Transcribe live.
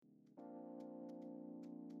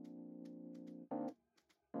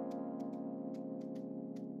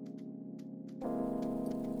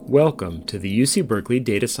Welcome to the UC Berkeley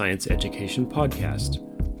Data Science Education Podcast.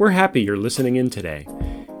 We're happy you're listening in today.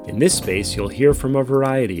 In this space, you'll hear from a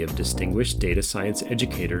variety of distinguished data science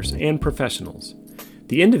educators and professionals.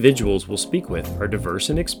 The individuals we'll speak with are diverse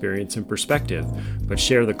in experience and perspective, but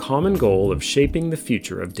share the common goal of shaping the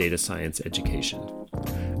future of data science education.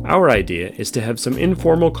 Our idea is to have some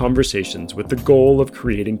informal conversations with the goal of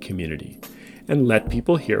creating community and let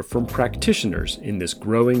people hear from practitioners in this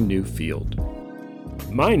growing new field.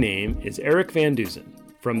 My name is Eric Van Duzen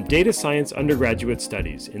from Data Science Undergraduate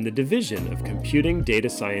Studies in the Division of Computing, Data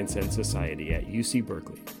Science, and Society at UC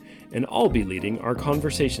Berkeley, and I'll be leading our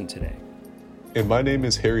conversation today. And my name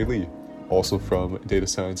is Harry Lee, also from Data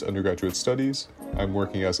Science Undergraduate Studies. I'm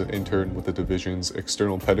working as an intern with the division's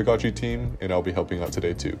external pedagogy team, and I'll be helping out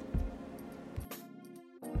today too.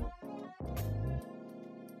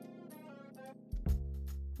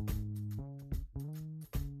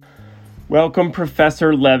 Welcome,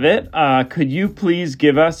 Professor Levitt. Could you please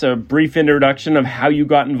give us a brief introduction of how you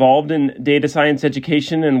got involved in data science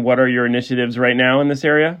education and what are your initiatives right now in this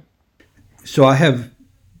area? So I have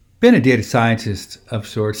been a data scientist of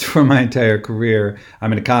sorts for my entire career.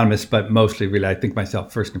 I'm an economist, but mostly really I think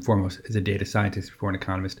myself first and foremost as a data scientist before an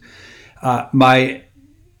economist. My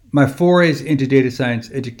forays into data science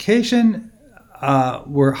education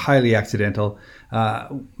were highly accidental.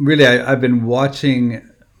 Really, I've been watching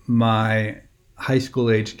my high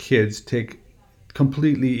school age kids take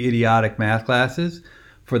completely idiotic math classes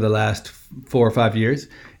for the last 4 or 5 years.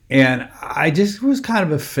 And I just was kind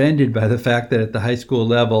of offended by the fact that at the high school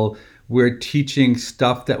level, we're teaching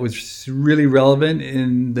stuff that was really relevant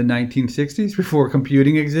in the 1960s before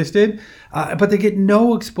computing existed. But they get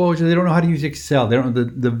no exposure. They don't know how to use Excel. They don't know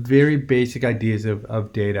the very basic ideas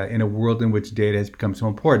of data in a world in which data has become so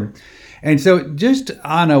important. And so just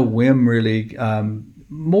on a whim, really,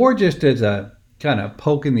 more just as a kind of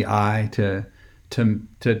poke in the eye to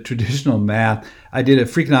traditional math, I did a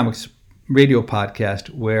Freakonomics radio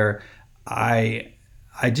podcast where I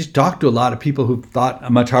just talked to a lot of people who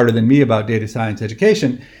thought much harder than me about data science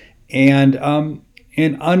education, and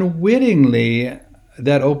unwittingly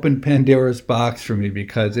that opened Pandora's box for me,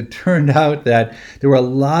 because it turned out that there were a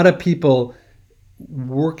lot of people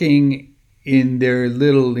working in their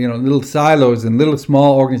little silos and little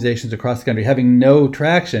small organizations across the country having no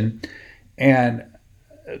traction, and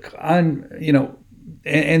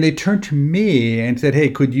they turned to me and said, "Hey,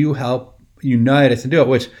 could you help unite us and do it?"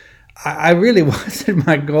 Which I really wasn't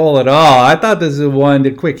my goal at all. I thought this was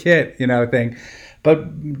the quick hit, thing. But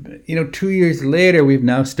 2 years later, we've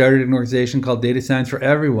now started an organization called Data Science for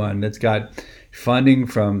Everyone that's got funding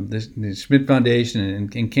from the Schmidt Foundation and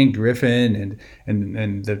King Griffin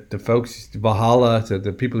and the folks, Valhalla, so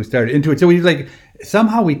the people who started Intuit. So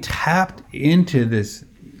somehow we tapped into this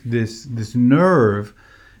nerve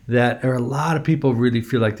that a lot of people really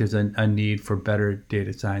feel like there's a need for better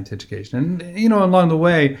data science education. And along the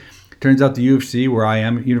way, turns out the U of C, where I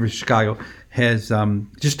am, University of Chicago, has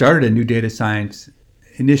just started a new data science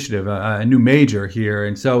initiative, a new major here,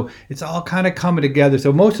 and so it's all kind of coming together.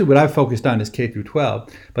 So mostly what I've focused on is K through 12,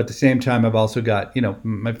 but at the same time I've also got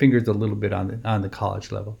my fingers a little bit on the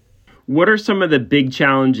college level. What are some of the big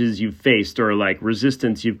challenges you've faced, or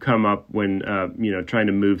resistance you've come up when trying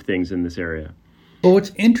to move things in this area? Well,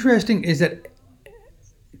 what's interesting is that,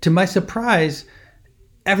 to my surprise,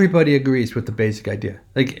 everybody agrees with the basic idea.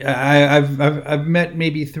 I've met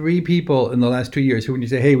maybe 3 people in the last 2 years who, when you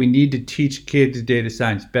say, "Hey, we need to teach kids data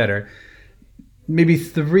science better," maybe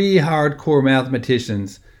 3 hardcore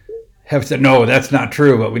mathematicians have said, "No, that's not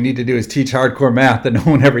true. What we need to do is teach hardcore math that no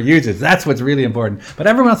one ever uses. That's what's really important." But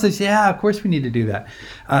everyone else says, "Yeah, of course we need to do that."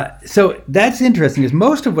 So that's interesting, because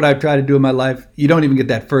most of what I've tried to do in my life, you don't even get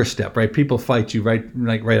that first step, right? People fight you right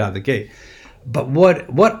out of the gate. But what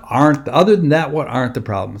aren't the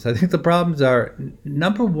problems? I think the problems are,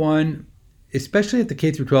 number one, especially at the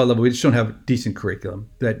K through 12 level, we just don't have a decent curriculum.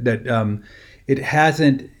 It's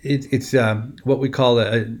what we call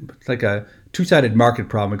a two-sided market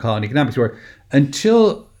problem, we call it in economics, where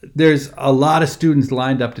until there's a lot of students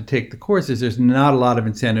lined up to take the courses, there's not a lot of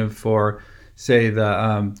incentive for, say,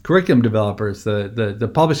 the curriculum developers,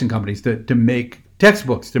 the publishing companies to make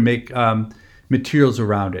textbooks, to make materials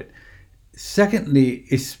around it. Secondly,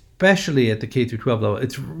 especially at the K through 12 level,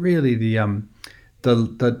 it's really the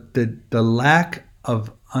lack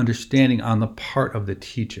of understanding on the part of the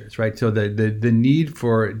teachers, right? So the need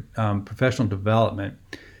for professional development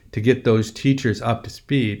to get those teachers up to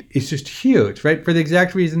speed is just huge, right? For the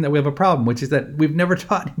exact reason that we have a problem, which is that we've never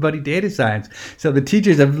taught anybody data science. So the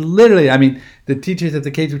teachers have literally, the teachers at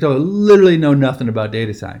the K-12 literally know nothing about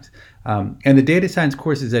data science. And the data science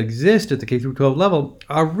courses that exist at the K-12 level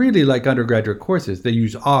are really like undergraduate courses. They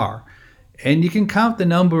use R. And you can count the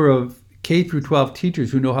number of K-12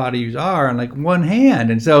 teachers who know how to use R on like one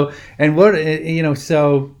hand. So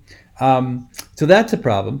that's a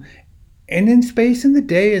problem. And then space in the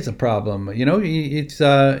day is a problem. It's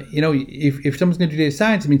if someone's going to do data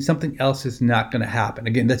science, it means something else is not going to happen.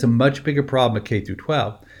 Again, that's a much bigger problem at K through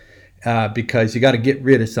 12 because you got to get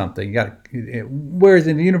rid of something. Whereas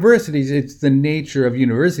in the universities, it's the nature of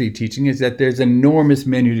university teaching is that there's an enormous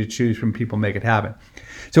menu to choose from. People make it happen.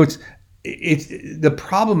 So it's the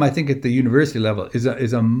problem. I think at the university level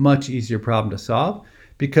is a much easier problem to solve,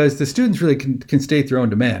 because the students really can state their own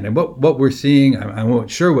demand. And what we're seeing, I'm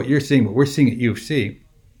not sure what you're seeing, but we're seeing at U of C,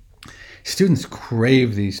 students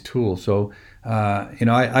crave these tools. So,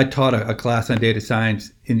 I taught a class on data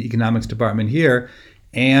science in the economics department here,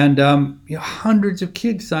 and hundreds of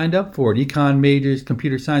kids signed up for it. Econ majors,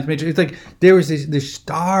 computer science majors. It's like they're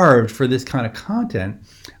starved for this kind of content,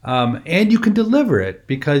 and you can deliver it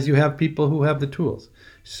because you have people who have the tools.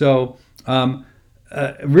 So,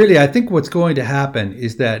 really, I think what's going to happen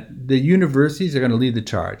is that the universities are going to lead the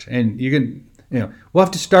charge, and we'll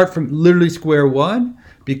have to start from literally square one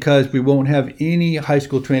because we won't have any high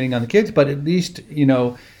school training on the kids. But at least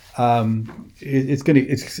there's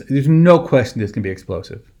no question this can be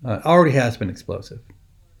explosive. Already has been explosive.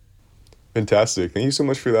 Fantastic. Thank you so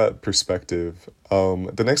much for that perspective.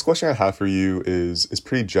 The next question I have for you is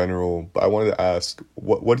pretty general, but I wanted to ask,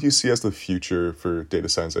 what do you see as the future for data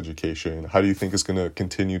science education? How do you think it's going to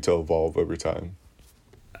continue to evolve over time?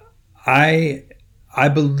 I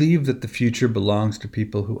believe that the future belongs to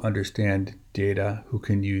people who understand data, who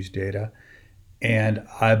can use data. And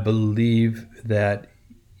I believe that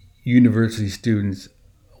university students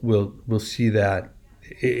will see that.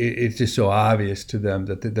 It's just so obvious to them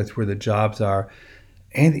that that's where the jobs are,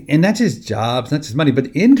 and not just jobs, not just money,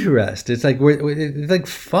 but interest. It's like it's like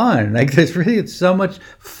fun. Like it's so much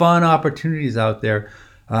fun opportunities out there,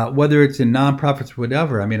 whether it's in nonprofits or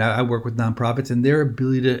whatever. I work with nonprofits, and their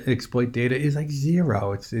ability to exploit data is like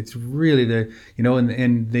zero. It's really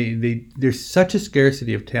there's such a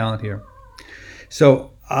scarcity of talent here.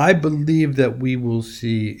 So I believe that we will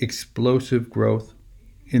see explosive growth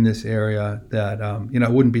in this area, that I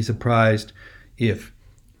wouldn't be surprised if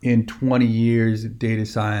in 20 years data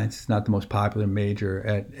science is not the most popular major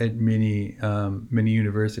at many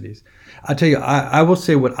universities. I'll tell you, I will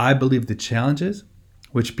say what I believe the challenge is,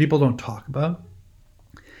 which people don't talk about,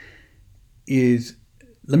 is,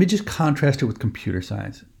 let me just contrast it with computer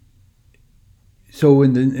science. So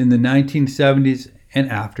in the 1970s and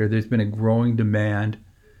after, there's been a growing demand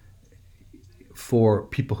for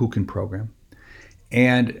people who can program.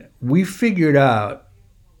 And we figured out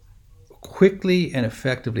quickly and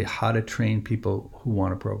effectively how to train people who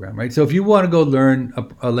want to program, right? So if you want to go learn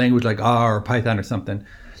a language like R or Python or something,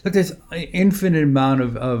 look, there's an infinite amount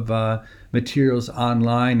of materials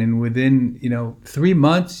online, and within 3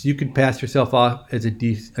 months, you could pass yourself off as a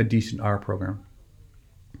decent R program.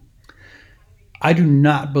 I do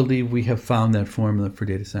not believe we have found that formula for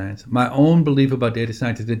data science. My own belief about data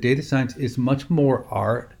science is that data science is much more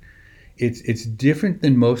art. It's different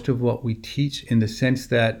than most of what we teach, in the sense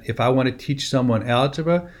that if I want to teach someone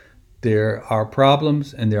algebra, there are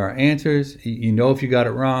problems and there are answers. If you got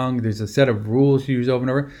it wrong, there's a set of rules you use over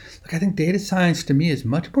and over. Look, I think data science to me is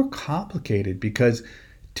much more complicated, because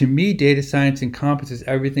to me, data science encompasses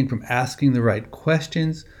everything from asking the right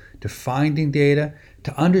questions to finding data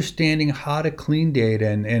to understanding how to clean data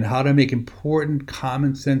and how to make important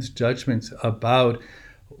common sense judgments about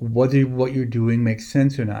whether what you're doing makes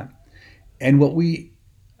sense or not. And what we,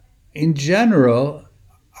 in general,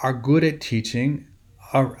 are good at teaching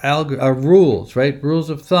are rules, right? Rules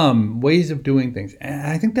of thumb, ways of doing things. And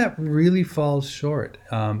I think that really falls short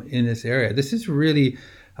in this area. This is really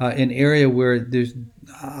an area where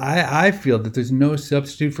I feel that there's no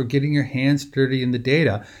substitute for getting your hands dirty in the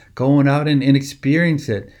data, going out and experience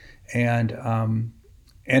it. And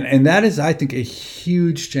that is, I think, a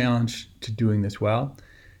huge challenge to doing this well.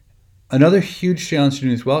 Another huge challenge to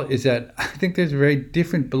doing this well is that I think there's very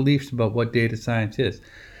different beliefs about what data science is.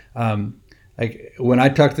 Like when I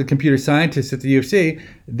talk to the computer scientists at the U of C,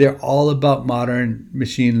 they're all about modern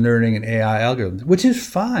machine learning and AI algorithms, which is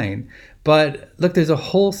fine. But look, there's a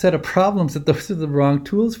whole set of problems that those are the wrong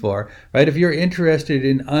tools for, right? If you're interested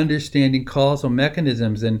in understanding causal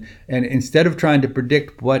mechanisms and instead of trying to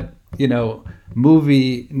predict what,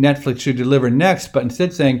 movie Netflix should deliver next, but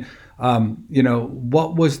instead saying,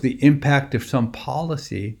 what was the impact of some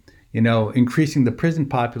policy, increasing the prison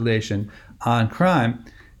population on crime?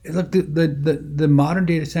 Look, the modern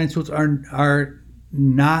data science tools are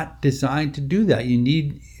not designed to do that. You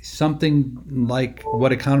need something like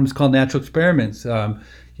what economists call natural experiments,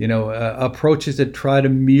 approaches that try to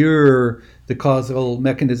mirror the causal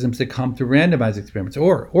mechanisms that come through randomized experiments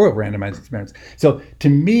or randomized experiments. So to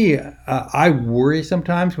me, I worry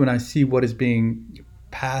sometimes when I see what is being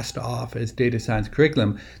passed off as data science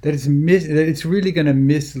curriculum that it's really going to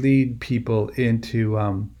mislead people into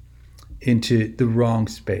the wrong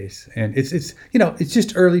space. And it's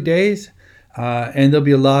just early days, and there'll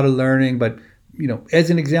be a lot of learning. But as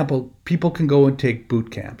an example, people can go and take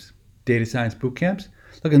boot camps, data science boot camps.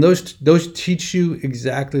 Look, and those teach you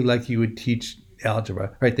exactly like you would teach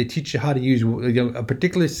algebra, right? They teach you how to use a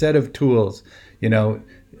particular set of tools,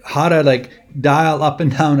 how to dial up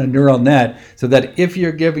and down a neural net so that if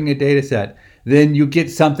you're giving a data set, then you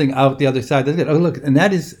get something out the other side. Oh, look, and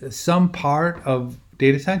that is some part of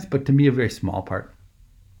data science, but to me, a very small part.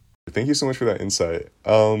 Thank you so much for that insight.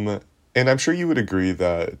 And I'm sure you would agree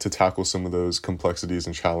that to tackle some of those complexities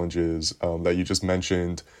and challenges that you just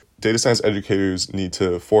mentioned, data science educators need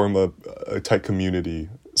to form a tight community.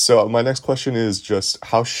 So my next question is just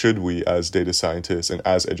how should we as data scientists and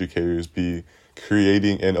as educators be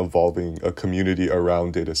creating and evolving a community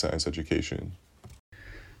around data science education?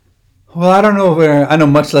 Well, I don't know I know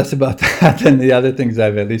much less about that than the other things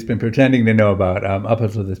I've at least been pretending to know about up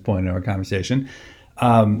until this point in our conversation.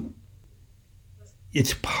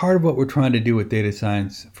 It's part of what we're trying to do with data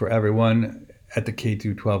science for everyone at the K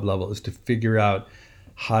through 12 level is to figure out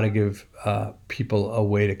how to give people a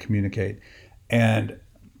way to communicate. And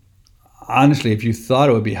honestly, if you thought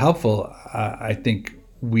it would be helpful, I think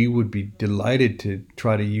we would be delighted to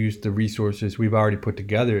try to use the resources we've already put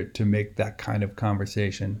together to make that kind of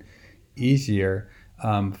conversation easier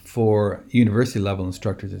for university level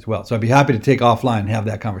instructors as well. So I'd be happy to take offline and have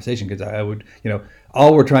that conversation because I would,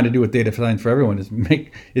 all we're trying to do with data science for everyone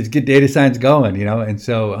is get data science going, and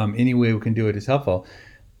so any way we can do it is helpful.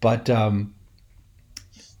 But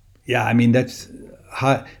that's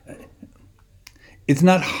how. It's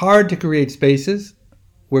not hard to create spaces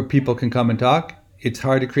where people can come and talk. It's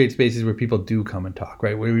hard to create spaces where people do come and talk,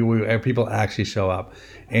 right? Where people actually show up,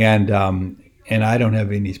 and I don't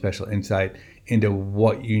have any special insight into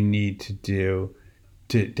what you need to do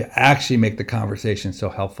to actually make the conversation so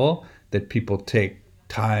helpful that people take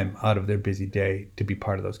time out of their busy day to be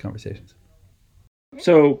part of those conversations.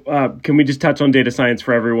 So can we just touch on data science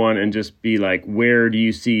for everyone and just be like, where do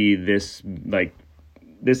you see this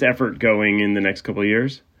effort going in the next couple of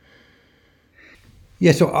years?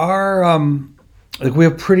 Yeah, so our we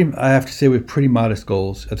have I have to say we have pretty modest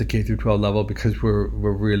goals at the K through 12 level because we're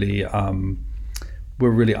really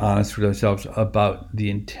honest with ourselves about the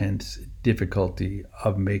intense difficulty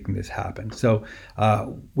of making this happen. So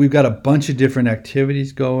we've got a bunch of different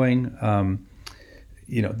activities going.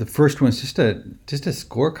 The first one's just a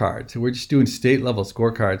scorecard. So we're just doing state level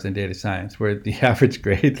scorecards in data science where the average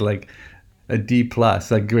grade's like a D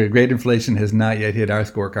plus. Like grade inflation has not yet hit our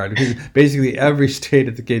scorecard because basically every state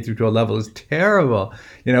at the K through 12 level is terrible,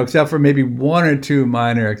 except for maybe one or two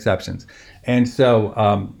minor exceptions. And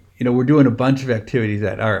so we're doing a bunch of activities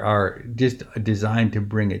that are just designed to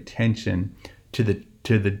bring attention to the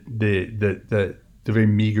very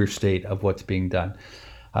meager state of what's being done.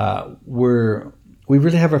 We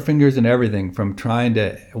really have our fingers in everything from trying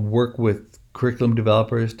to work with curriculum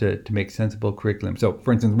developers to make sensible curriculum. So,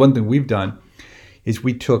 for instance, one thing we've done is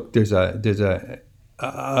there's a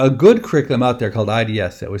good curriculum out there called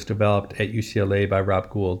IDS that was developed at UCLA by Rob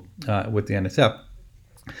Gould with the NSF.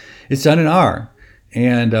 It's done in R.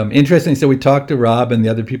 And interestingly, so we talked to Rob and the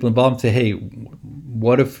other people involved and say, hey,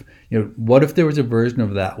 what if there was a version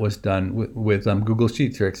of that was done with Google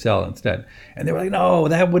Sheets or Excel instead? And they were like, no,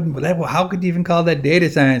 how could you even call that data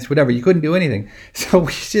science? Whatever, you couldn't do anything. So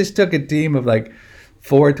we just took a team of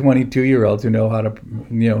 4 22-year-olds who know how to,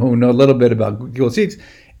 who know a little bit about Google Sheets.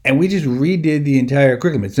 And we just redid the entire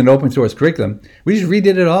curriculum. It's an open source curriculum. We just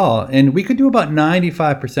redid it all. And we could do about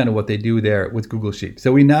 95% of what they do there with Google Sheets.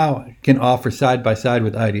 So we now can offer side by side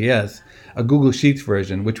with IDS a Google Sheets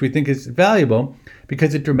version, which we think is valuable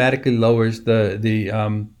because it dramatically lowers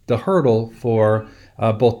the hurdle for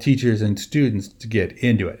both teachers and students to get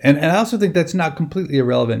into it. And I also think that's not completely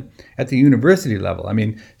irrelevant at the university level. I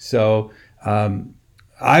mean, so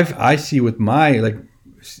I see with my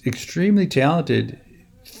extremely talented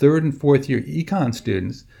third and fourth year econ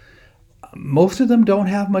students, most of them don't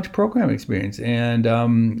have much programming experience, and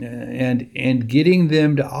getting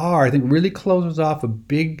them to R, I think, really closes off a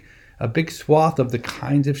big swath of the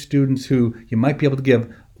kinds of students who you might be able to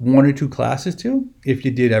give one or two classes to if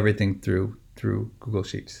you did everything through Google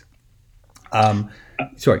Sheets.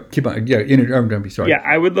 Sorry, keep on. Yeah, I'm going to be sorry. Yeah,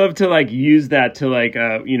 I would love to use that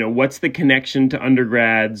to what's the connection to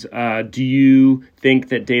undergrads? Do you think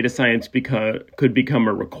that data science could become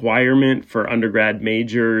a requirement for undergrad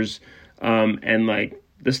majors? And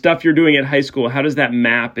the stuff you're doing at high school, how does that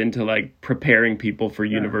map into preparing people for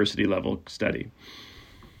university level study?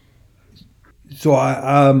 So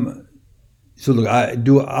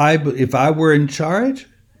if I were in charge,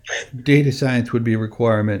 data science would be a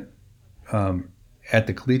requirement at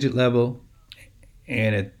the collegiate level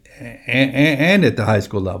and at the high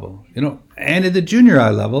school level, and at the junior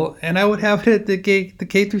high level, and I would have it at the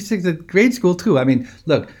K through 6 at grade school too. I mean,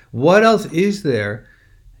 look, what else is there?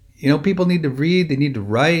 People need to read, they need to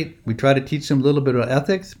write. We try to teach them a little bit of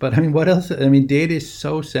ethics, but what else? Data is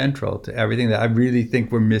so central to everything that I really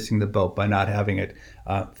think we're missing the boat by not having it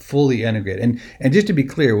fully integrated. And just to be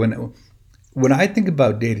clear, when I think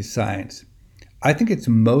about data science, I think it's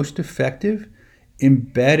most effective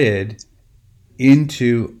embedded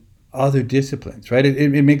into other disciplines, right?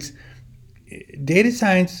 It makes data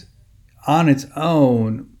science on its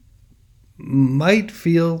own might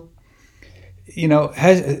feel,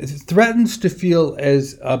 threatens to feel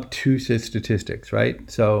as obtuse as statistics, right?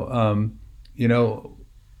 So,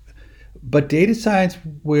 but data science,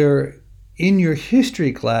 where in your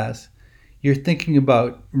history class, you're thinking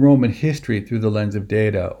about Roman history through the lens of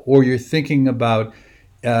data, or you're thinking about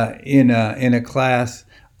in a class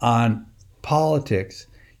on politics,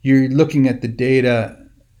 you're looking at the data,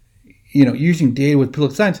 using data with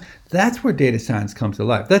political science. That's where data science comes to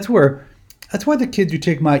life. That's why the kids who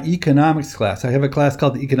take my economics class, I have a class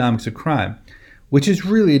called the Economics of Crime, which is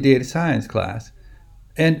really a data science class.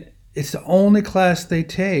 And it's the only class they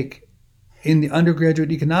take in the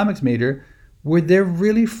undergraduate economics major where they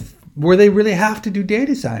really have to do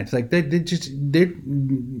data science. They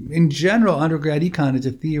in general, undergrad econ is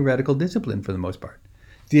a theoretical discipline for the most part.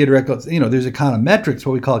 Theoretical, there's econometrics,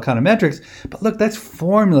 what we call econometrics, but look, that's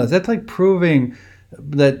formulas. That's like proving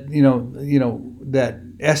that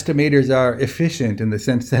that estimators are efficient in the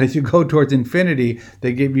sense that as you go towards infinity,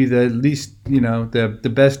 they give you the least,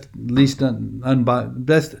 the best, least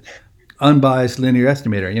best unbiased linear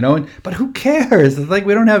estimator, but who cares? It's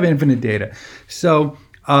we don't have infinite data. So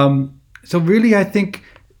really, I think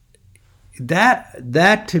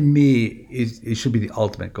that to me it should be the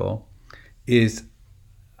ultimate goal, is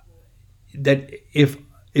that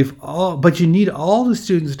but you need all the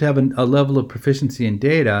students to have a level of proficiency in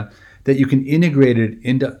data that you can integrate it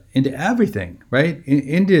into everything, right?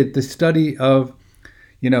 Into the study of,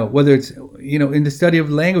 whether it's, in the study of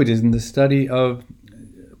languages, in the study of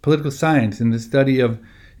political science, in the study of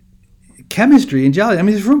chemistry and geology.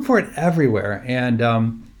 There's room for it everywhere. And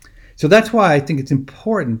so that's why I think it's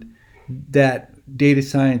important that data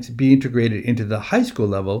science be integrated into the high school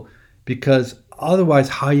level, because otherwise,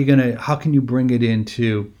 how can you bring it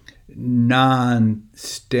into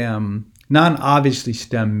non-obviously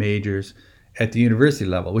STEM majors at the university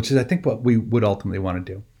level, which is, I think, what we would ultimately want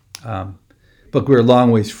to do. But we're a long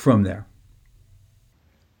ways from there.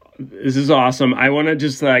 This is awesome. I want to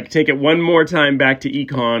just take it one more time back to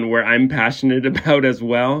econ, where I'm passionate about as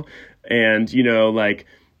well. And, do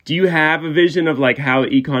you have a vision of how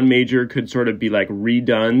econ major could sort of be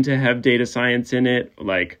redone to have data science in it?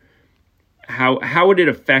 How would it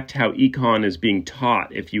affect how econ is being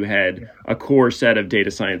taught if you had a core set of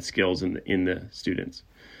data science skills in the students?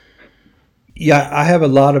 Yeah, I have a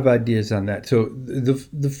lot of ideas on that. So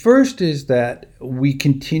the first is that we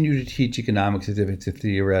continue to teach economics as if it's a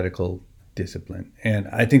theoretical discipline. And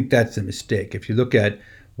I think that's a mistake. If you look at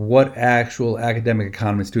what actual academic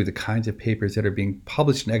economists do, the kinds of papers that are being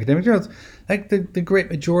published in academic journals, the great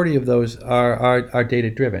majority of those are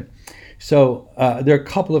data-driven. So there are a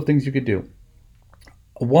couple of things you could do.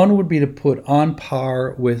 One would be to put on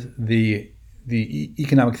par with the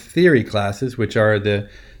economic theory classes, which are the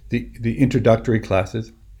introductory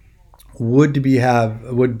classes, would be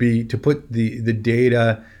to put the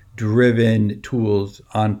data-driven tools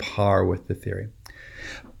on par with the theory.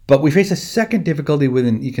 But we face a second difficulty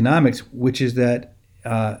within economics, which is that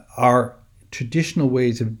our traditional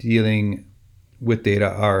ways of dealing with data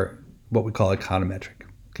are what we call econometric.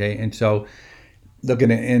 Okay, and so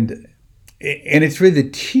and it's really the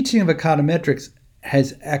teaching of econometrics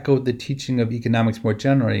has echoed the teaching of economics more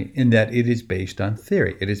generally, in that it is based on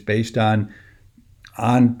theory. It is based on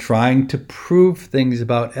on trying to prove things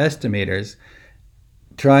about estimators,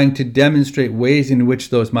 trying to demonstrate ways in which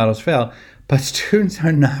those models fail. But students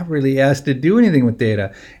are not really asked to do anything with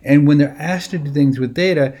data. And when they're asked to do things with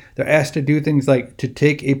data, they're asked to do things like to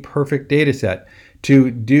take a perfect data set,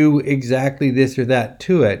 to do exactly this or that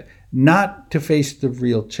to it, not to face the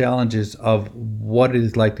real challenges of what it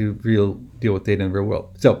is like to deal with data in the real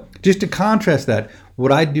world. So just to contrast that,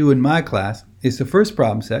 what I do in my class is the first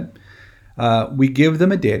problem set. We give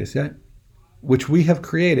them a data set, which we have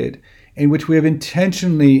created, in which we have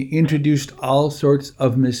intentionally introduced all sorts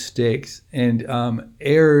of mistakes and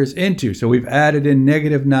errors into. So we've added in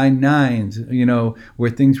 -9 where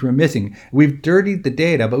things were missing. We've dirtied the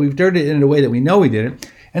data, but we've dirtied it in a way that we know we did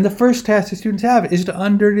it. And the first task the students have is to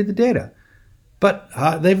undirty the data. But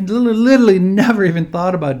they've literally never even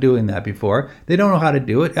thought about doing that before. They don't know how to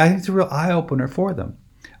do it. I think it's a real eye-opener for them.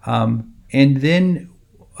 And then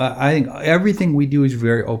I think everything we do is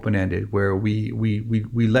very open-ended, where we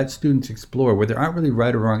let students explore, where there aren't really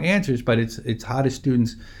right or wrong answers, but it's how do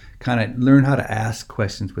students kind of learn how to ask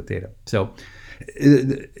questions with data. So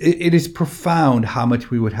it is profound how much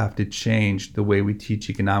we would have to change the way we teach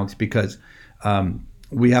economics, because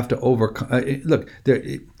we have to overcome.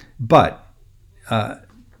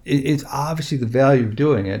 It's obviously the value of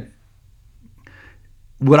doing it.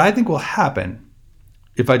 What I think will happen,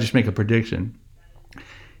 if I just make a prediction,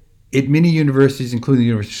 at many universities, including the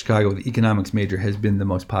University of Chicago, the economics major has been the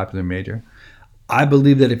most popular major. I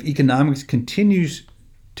believe that if economics continues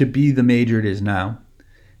to be the major it is now,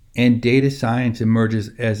 and data science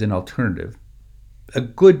emerges as an alternative, a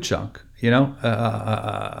good chunk, 30,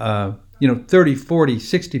 40,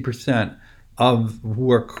 60% of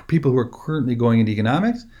people who are currently going into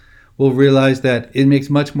economics will realize that it makes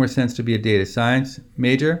much more sense to be a data science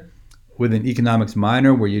major with an economics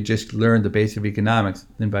minor where you just learn the basics of economics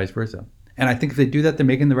than vice versa. And I think if they do that, they're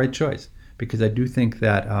making the right choice, because I do think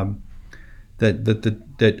that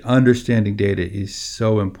that understanding data is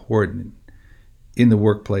so important in the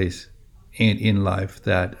workplace and in life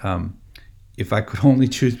that if I could only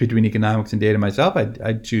choose between economics and data myself,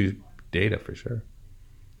 I'd choose data for sure.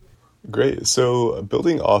 Great. So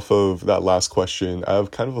building off of that last question, I have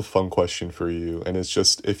kind of a fun question for you. And it's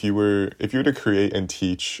just, if you were to create and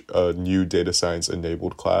teach a new data science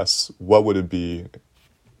enabled class, what would it be?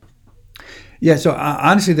 Yeah, so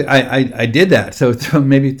honestly, I did that. So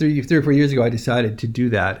maybe three or 4 years ago, I decided to do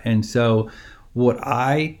that. And so what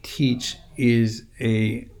I teach is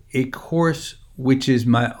a course which is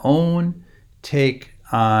my own take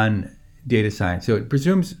on data science. So it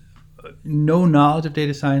presumes no knowledge of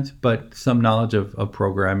data science, but some knowledge of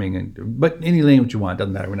programming, but any language you want,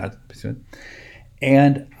 doesn't matter, we're not pursuing.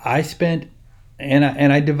 And I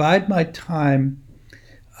divide my time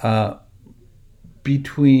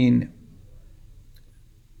between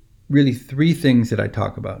really three things that I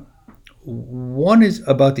talk about. One is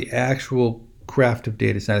about the actual craft of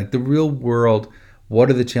data science, like the real world. What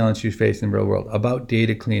are the challenges you face in the real world? About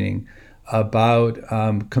data cleaning, about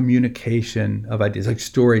communication of ideas, like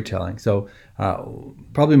storytelling. So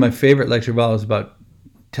probably my favorite lecture of all is about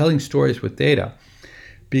telling stories with data,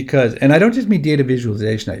 and I don't just mean data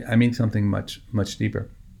visualization. I mean something much, much deeper.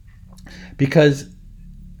 Because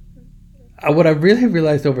what I've really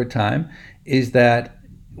realized over time is that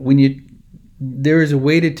there is a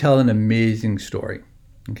way to tell an amazing story.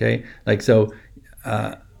 Okay, like so.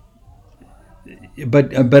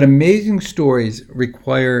 But amazing stories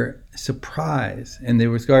require surprise, and they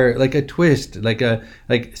require like a twist,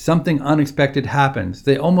 like something unexpected happens.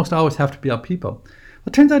 They almost always have to be about people. Well,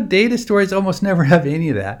 it turns out data stories almost never have any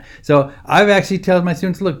of that. So I've actually told my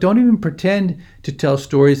students, look, don't even pretend to tell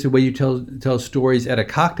stories the way you tell stories at a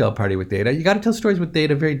cocktail party with data. You got to tell stories with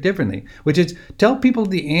data very differently, which is tell people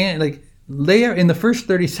layer in the first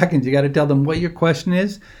 30 seconds. You got to tell them what your question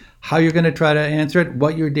is, how you're going to try to answer it,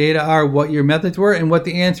 what your data are, what your methods were, and what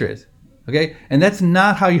the answer is. Okay, and that's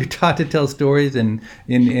not how you're taught to tell stories in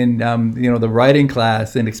the writing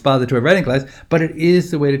class and expository writing class, but it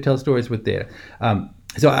is the way to tell stories with data.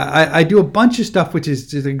 So I do a bunch of stuff which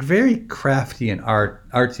is just like very crafty and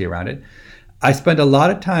artsy around it. I spend a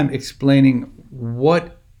lot of time explaining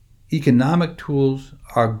what economic tools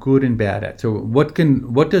are good and bad at. So what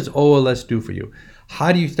does OLS do for you?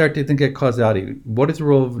 How do you start to think of causality? What is the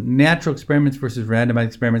role of natural experiments versus randomized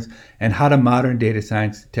experiments? And how do modern data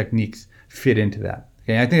science techniques fit into that?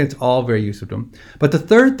 Okay, I think it's all very useful to them. But the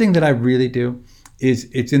third thing that I really do is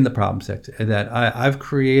it's in the problem sets. That I've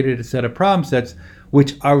created a set of problem sets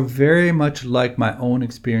which are very much like my own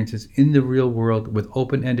experiences in the real world, with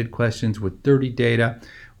open-ended questions, with dirty data,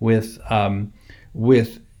 with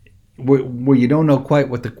where you don't know quite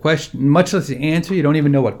what the question, much less the answer. You don't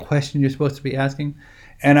even know what question you're supposed to be asking.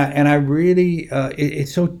 And I really,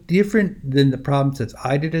 it's so different than the problem sets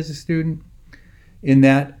I did as a student in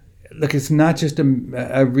that, look, it's not just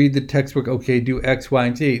I read the textbook, okay, do X, Y,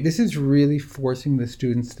 and Z. This is really forcing the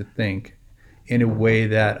students to think in a way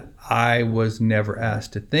that I was never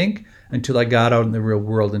asked to think until I got out in the real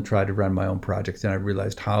world and tried to run my own projects. And I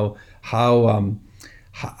realized how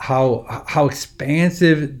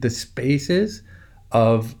expansive the space is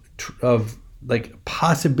of like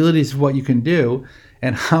possibilities of what you can do,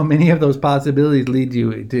 and how many of those possibilities lead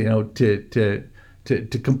you to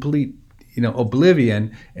complete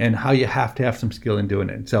oblivion, and how you have to have some skill in doing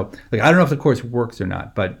it. And so, like, I don't know if the course works or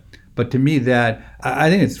not, but to me, that I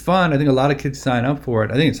think it's fun. I think a lot of kids sign up for it.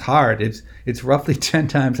 I think it's hard. It's roughly 10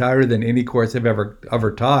 times harder than any course I've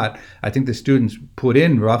ever taught. I think the students put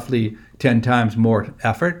in roughly 10 times more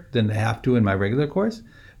effort than they have to in my regular course,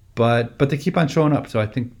 but they keep on showing up. So I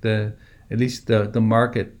think at least the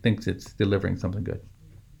market thinks it's delivering something good.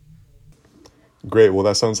 Great. Well,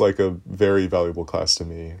 that sounds like a very valuable class to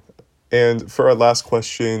me. And for our last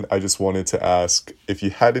question, I just wanted to ask if you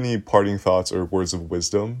had any parting thoughts or words of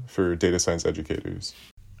wisdom for data science educators.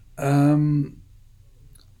 I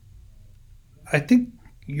think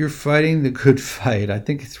you're fighting the good fight. I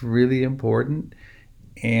think it's really important.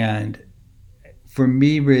 And for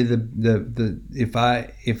me, really, if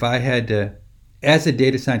I had to, as a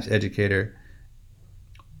data science educator,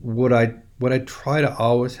 what I try to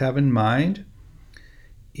always have in mind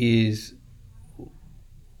is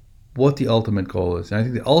what the ultimate goal is. And I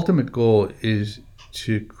think the ultimate goal is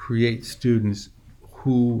to create students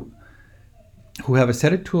who have a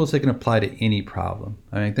set of tools they can apply to any problem.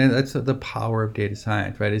 I mean, that's the power of data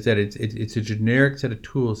science, right? Is that it's a generic set of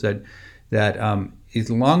tools that as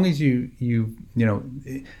long as you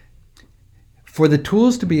for the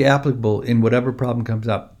tools to be applicable in whatever problem comes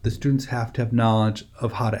up, the students have to have knowledge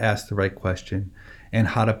of how to ask the right question and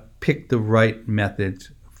how to pick the right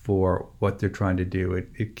methods for what they're trying to do.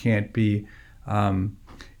 It can't be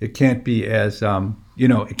it can't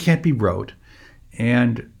be rote.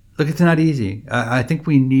 And look, it's not easy. I think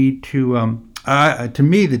we need to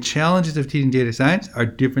me, the challenges of teaching data science are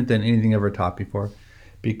different than anything ever taught before,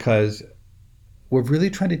 because we're really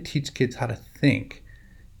trying to teach kids how to think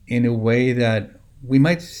in a way that we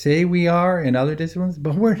might say we are in other disciplines,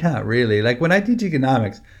 but we're not really. Like when I teach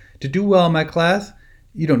economics, to do well in my class,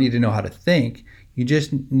 you don't need to know how to think. You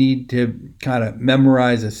just need to kind of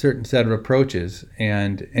memorize a certain set of approaches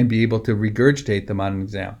and be able to regurgitate them on an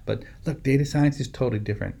exam. But look, data science is totally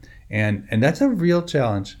different. And that's a real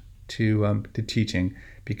challenge to teaching,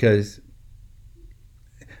 because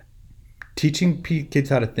teaching kids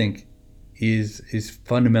how to think is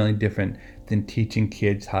fundamentally different than teaching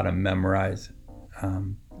kids how to memorize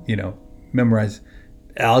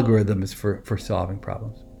algorithms for solving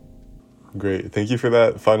problems. Great. Thank you for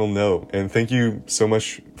that final note. And thank you so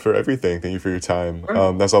much for everything. Thank you for your time.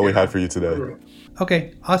 That's all we had for you today.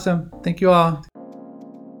 Okay, awesome. Thank you all.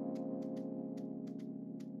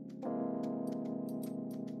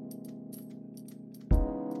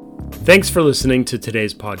 Thanks for listening to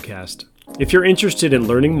today's podcast. If you're interested in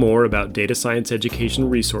learning more about data science education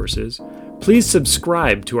resources, please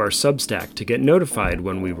subscribe to our Substack to get notified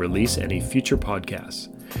when we release any future podcasts.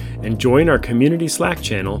 And join our community Slack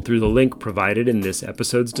channel through the link provided in this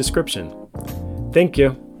episode's description. Thank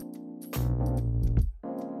you.